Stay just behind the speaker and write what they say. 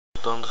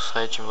dono do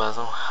site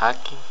Invasão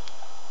Hacking,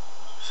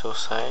 seu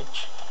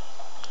site.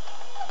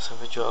 Nessa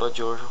videoaula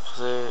de hoje eu vou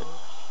fazer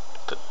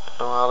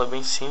uma aula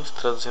bem simples,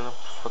 traduzindo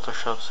para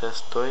Photoshop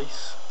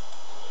cs2.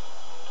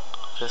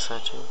 Acesse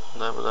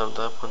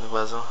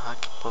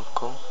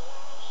www.invasãohack.com.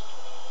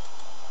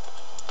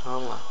 Então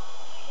vamos lá.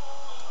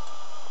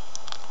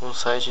 No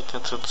site tem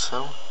a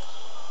tradução,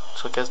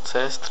 só que é do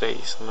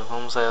cs3, mas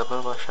vamos usar ela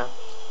para baixar,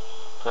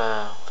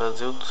 para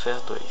traduzir o do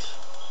cs2.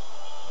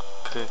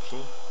 Clica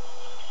aqui.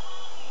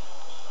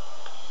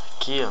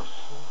 Aqui, ó,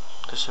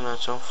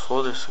 Destination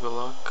Folder, você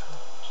coloca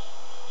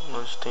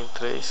onde tem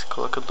 3,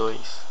 coloca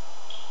 2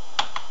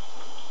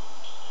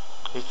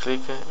 e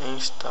clica em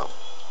Install.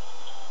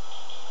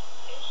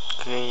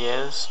 Clica em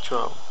Yes to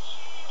All.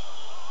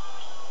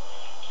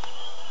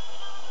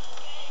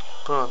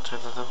 Pronto, já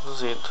está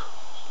traduzido.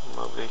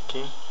 Vamos abrir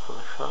aqui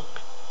Photoshop.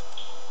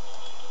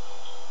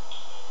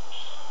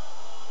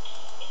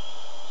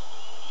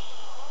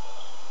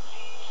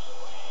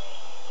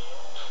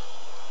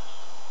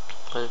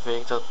 Pode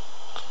ver que está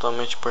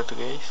totalmente em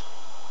português.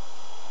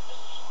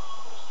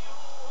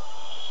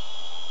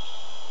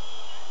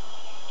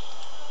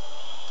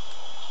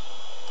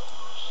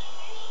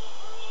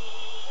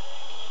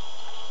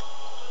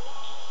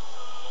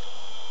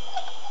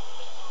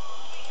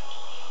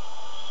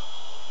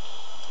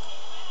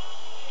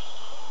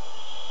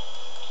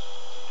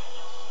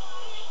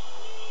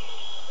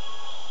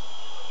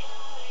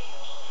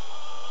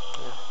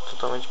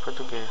 Totalmente em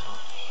português.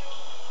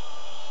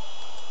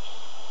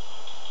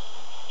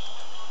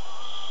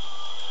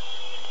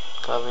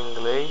 Tava em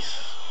inglês,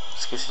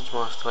 esqueci de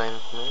mostrar aí no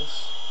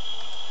começo.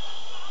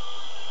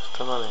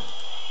 Está valendo.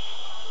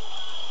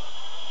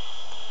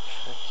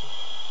 Deixa aqui.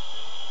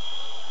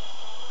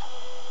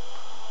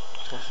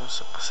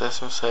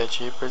 Acesse o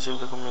site e participe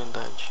da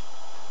comunidade.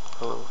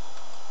 Falou.